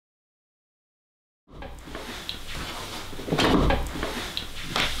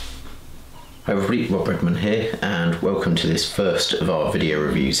Hi everybody, Rob Redman here, and welcome to this first of our video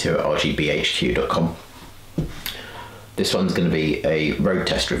reviews here at rgbhq.com. This one's going to be a road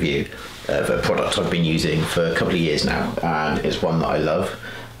test review of a product I've been using for a couple of years now, and it's one that I love.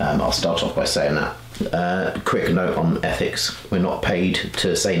 I'll start off by saying that. Quick note on ethics: we're not paid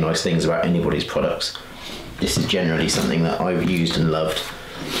to say nice things about anybody's products. This is generally something that I've used and loved.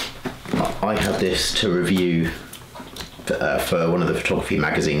 I had this to review for one of the photography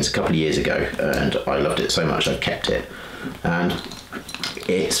magazines a couple of years ago, and I loved it so much I've kept it. And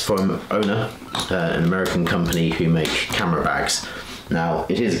it's from ONA, an American company who make camera bags. Now,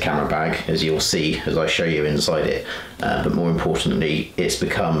 it is a camera bag, as you'll see as I show you inside it, but more importantly, it's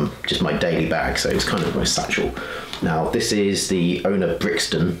become just my daily bag, so it's kind of my satchel. Now, this is the ONA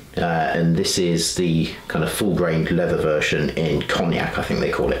Brixton, and this is the kind of full-grained leather version in cognac, I think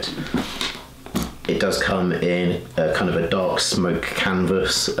they call it. It does come in a kind of a dark smoke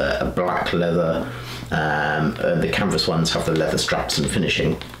canvas, a black leather, and the canvas ones have the leather straps and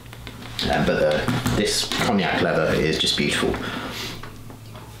finishing, but this cognac leather is just beautiful.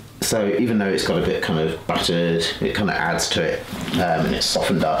 So even though it's got a bit kind of battered, it kind of adds to it, and it's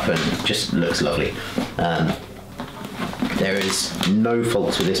softened up and just looks lovely. There is no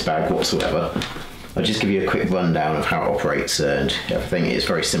faults with this bag whatsoever. I'll just give you a quick rundown of how it operates and everything. It's a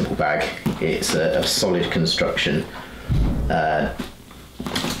very simple bag. It's a solid construction.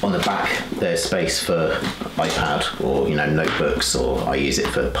 On the back there's space for iPad or notebooks, or I use it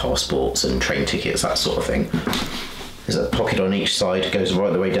for passports and train tickets, that sort of thing. There's a pocket on each side, it goes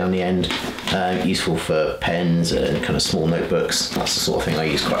right the way down the end, useful for pens and kind of small notebooks. That's the sort of thing I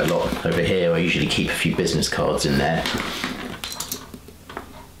use quite a lot. Over here I usually keep a few business cards in there.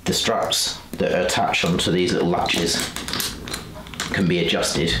 The straps that are attached onto these little latches can be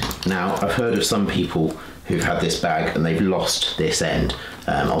adjusted. Now, I've heard of some people who've had this bag and they've lost this end.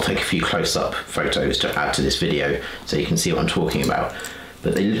 I'll take a few close-up photos to add to this video so you can see what I'm talking about.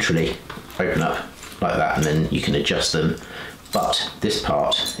 But they literally open up like that, and then you can adjust them. But this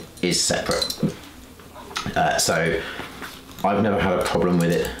part is separate. So I've never had a problem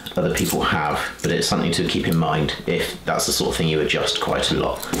with it. Other people have, but it's something to keep in mind if that's the sort of thing you adjust quite a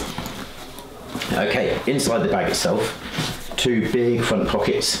lot. Okay, inside the bag itself, two big front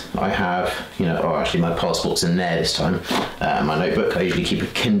pockets. I have, actually my passport's in there this time. My notebook, I usually keep a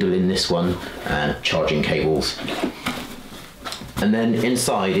Kindle in this one, and charging cables. And then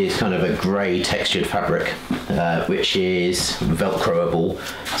inside is kind of a grey textured fabric, which is velcroable.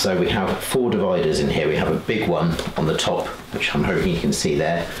 So we have 4 dividers in here. We have a big one on the top, which I'm hoping you can see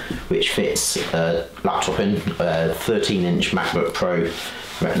there, which fits a laptop in, a 13-inch MacBook Pro.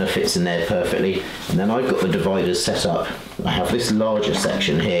 Retina fits in there perfectly. And then I've got the dividers set up. I have this larger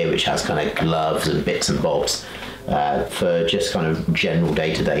section here, which has kind of gloves and bits and bobs for just kind of general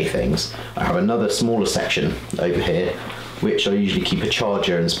day-to-day things. I have another smaller section over here, which I usually keep a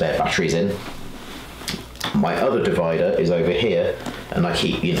charger and spare batteries in. My other divider is over here, and I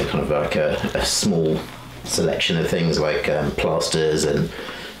keep, kind of like a small selection of things like plasters and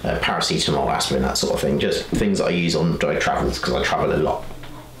paracetamol, aspirin, that sort of thing. Just things that I use on dry travels, because I travel a lot.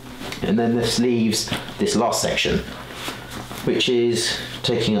 And then this leaves this last section, which is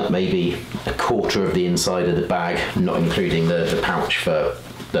taking up maybe a quarter of the inside of the bag, not including the pouch for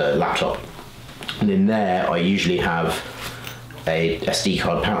the laptop. And in there I usually have a SD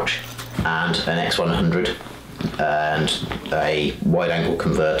card pouch and an X100 and a wide angle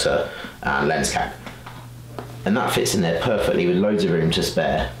converter and lens cap, and that fits in there perfectly with loads of room to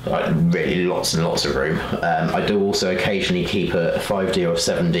spare, like really lots and lots of room. I do also occasionally keep a 5D or a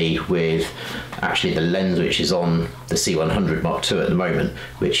 7D with actually the lens which is on the C100 Mark II at the moment,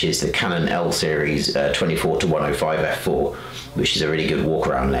 which is the Canon L series 24-105 f4, which is a really good walk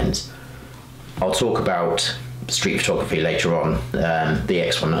around lens. I'll talk about street photography later on. The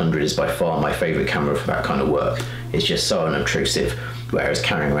X100 is by far my favourite camera for that kind of work. It's just so unobtrusive, whereas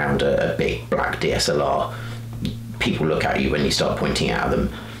carrying around a big black DSLR, people look at you when you start pointing at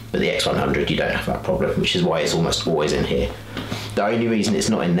them. But the X100, you don't have that problem, which is why it's almost always in here. The only reason it's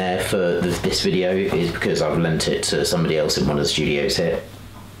not in there for this video is because I've lent it to somebody else in one of the studios here,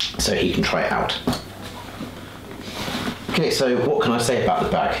 so he can try it out. Okay, so what can I say about the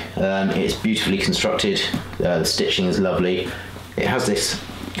bag? It's beautifully constructed, the stitching is lovely. It has this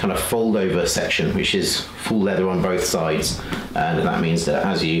kind of fold over section, which is full leather on both sides, and that means that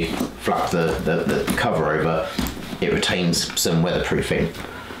as you flap the cover over, it retains some weatherproofing.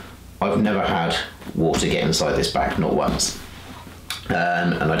 I've never had water get inside this bag, not once,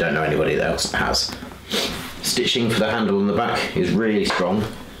 and I don't know anybody else that has. Stitching for the handle on the back is really strong.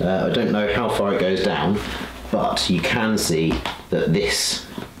 I don't know how far it goes down, but you can see that this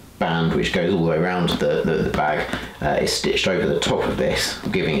band which goes all the way around the bag is stitched over the top of this,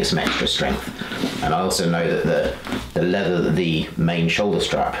 giving it some extra strength. And I also know that the leather that the main shoulder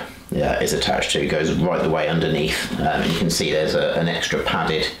strap is attached to goes right the way underneath, and you can see there's an extra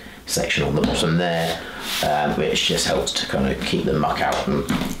padded section on the bottom there, which just helps to kind of keep the muck out and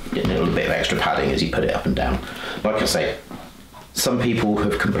get a little bit of extra padding as you put it up and down. Like I say, some people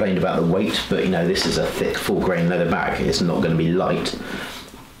have complained about the weight, but this is a thick full grain leather bag. It's not going to be light,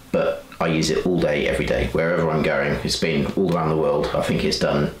 but I use it all day, every day, wherever I'm going. It's been all around the world. I think it's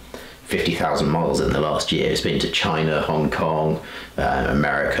done 50,000 miles in the last year. It's been to China, Hong Kong,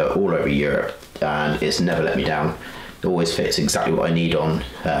 America, all over Europe, and it's never let me down. It always fits exactly what I need on.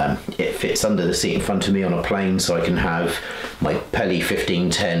 It fits under the seat in front of me on a plane, so I can have my Pelly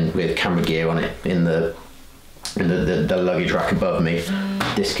 1510 with camera gear on it in the luggage rack above me.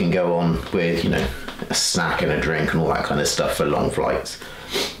 This can go on with a snack and a drink and all that kind of stuff for long flights.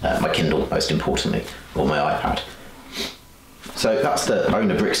 My Kindle, most importantly, or my iPad. So that's the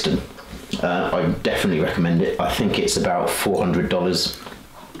ONA Brixton. I definitely recommend it. I think it's about $400.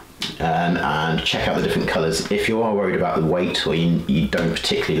 And check out the different colours. If you are worried about the weight, or you don't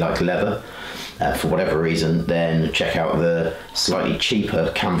particularly like leather for whatever reason, then check out the slightly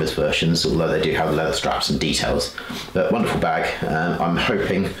cheaper canvas versions, although they do have leather straps and details. But wonderful bag. I'm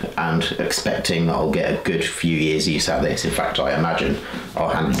hoping and expecting I'll get a good few years use out of this. In fact, I imagine I'll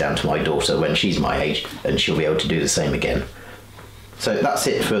hand it down to my daughter when she's my age, and she'll be able to do the same again. So that's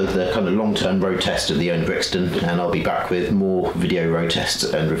it for the kind of long-term road test of the ONA Brixton, and I'll be back with more video road tests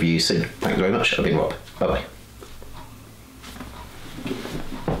and reviews soon. Thanks very much. I've been Rob. Bye-bye.